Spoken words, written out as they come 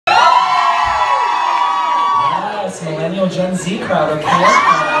millennial Gen Z crowd, okay?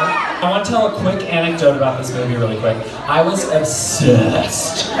 I want to tell a quick anecdote about this movie really quick. I was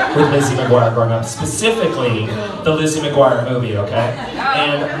obsessed with Lizzie McGuire growing up, specifically the Lizzie McGuire movie, okay?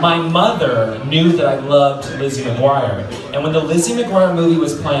 And my mother knew that I loved Lizzie McGuire. And when the Lizzie McGuire movie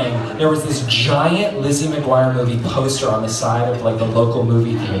was playing, there was this giant Lizzie McGuire movie poster on the side of like the local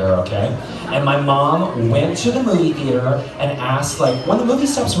movie theater, okay? And my mom went to the movie theater and asked, like, when the movie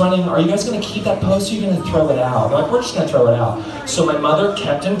stops running, are you guys gonna keep that poster or are you gonna throw it out? They're like, we're just gonna throw it out. So my mother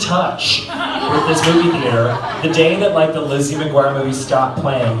kept in touch with this movie theater. The day that like the Lizzie McGuire movie stopped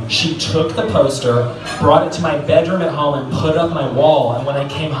playing, she took the poster, brought it to my bedroom at home and put it up my wall. And when I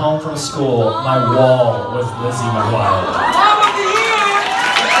came home from school, my wall was Lizzie McGuire.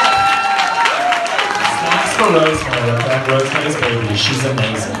 Snacks for Rosemary, okay? Rosemary's baby, she's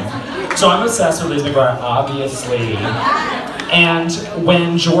amazing. So I'm obsessed with Lizzie McGuire, obviously. And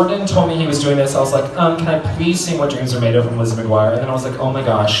when Jordan told me he was doing this, I was like, can I please sing What Dreams Are Made Of from Lizzie McGuire? And then I was like, oh my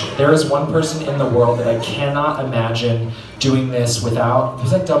gosh, there is one person in the world that I cannot imagine doing this without,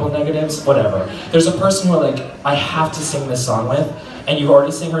 there's like double negatives, whatever. There's a person who like, I have to sing this song with, and you've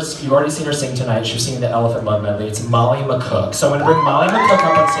already seen her sing tonight. She's singing the Elephant Love Medley. It's Molly McCook. So I'm gonna bring Molly McCook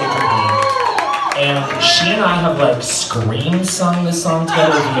up on stage with me. And she and I have like sung this song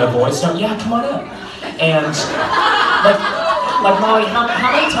together via voice note. Yeah, come on up. And like Molly, how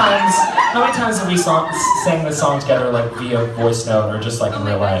many times have we sang this song together like via voice note or just like in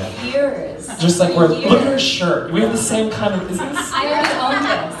real life? Years. Just like look at her shirt. We have the same kind of. I already own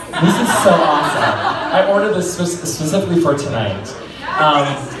this. This is so awesome. I ordered this specifically for tonight.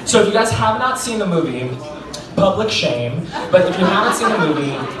 So if you guys have not seen the movie, public shame, but if you haven't seen the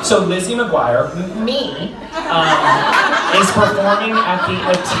movie, so Lizzie McGuire, me, is performing at the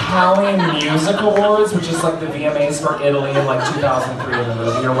Italian Music Awards, which is like the VMAs for Italy in like 2003 in the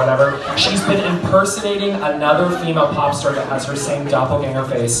movie or whatever. She's been impersonating another female pop star that has her same doppelganger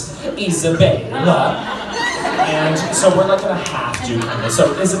face, Isabella. And so we're like gonna have to kind of.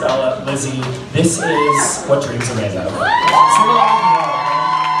 So Isabella, Lizzie, this is What Dreams Are Made Of. Sing along.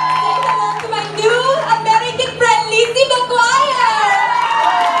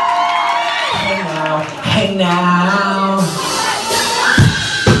 Hey now.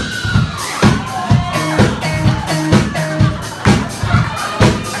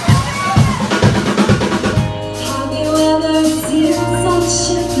 Have you ever seen such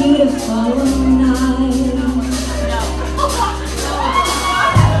a beautiful night?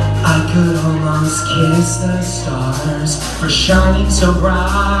 I could almost kiss the stars for shining so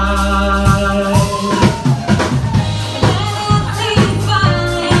bright.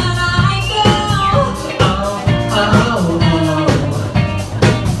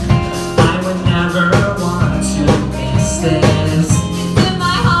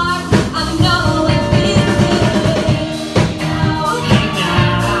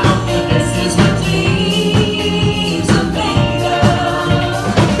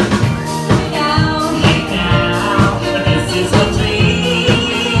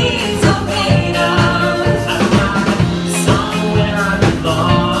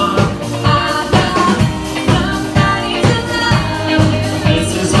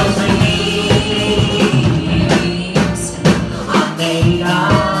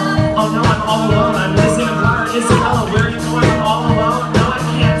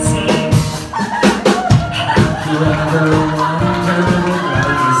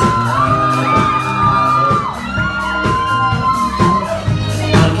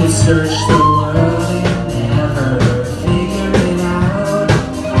 Search the world and never figure it out.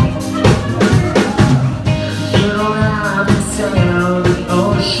 You don't have to sail the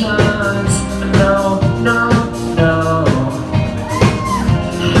oceans. No, no, no.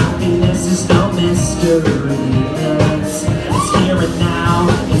 Happiness is no mystery. It's here and now.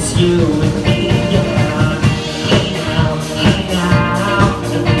 It's you and me. Yeah. Hey now,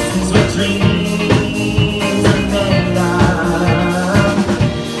 and this is what dreams are made of.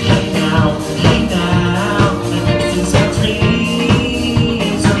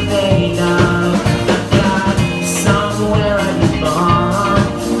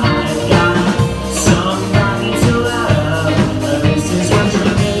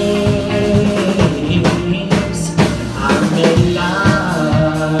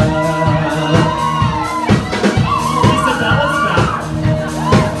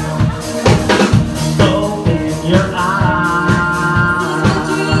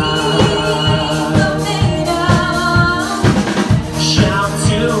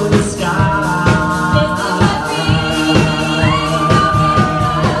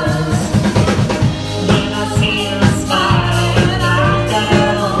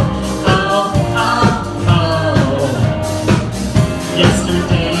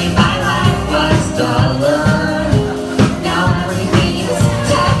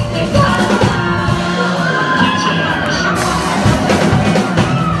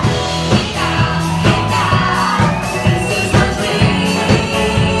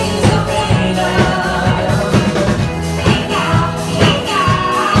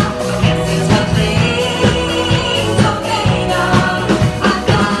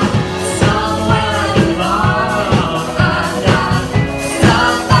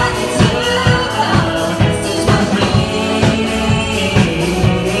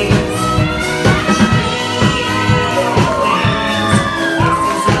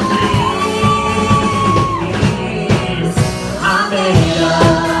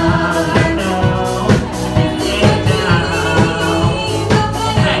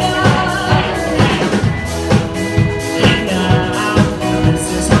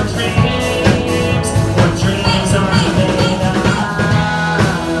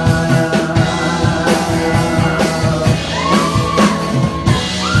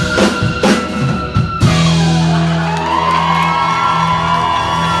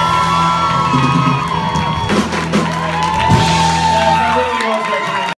 Thank you.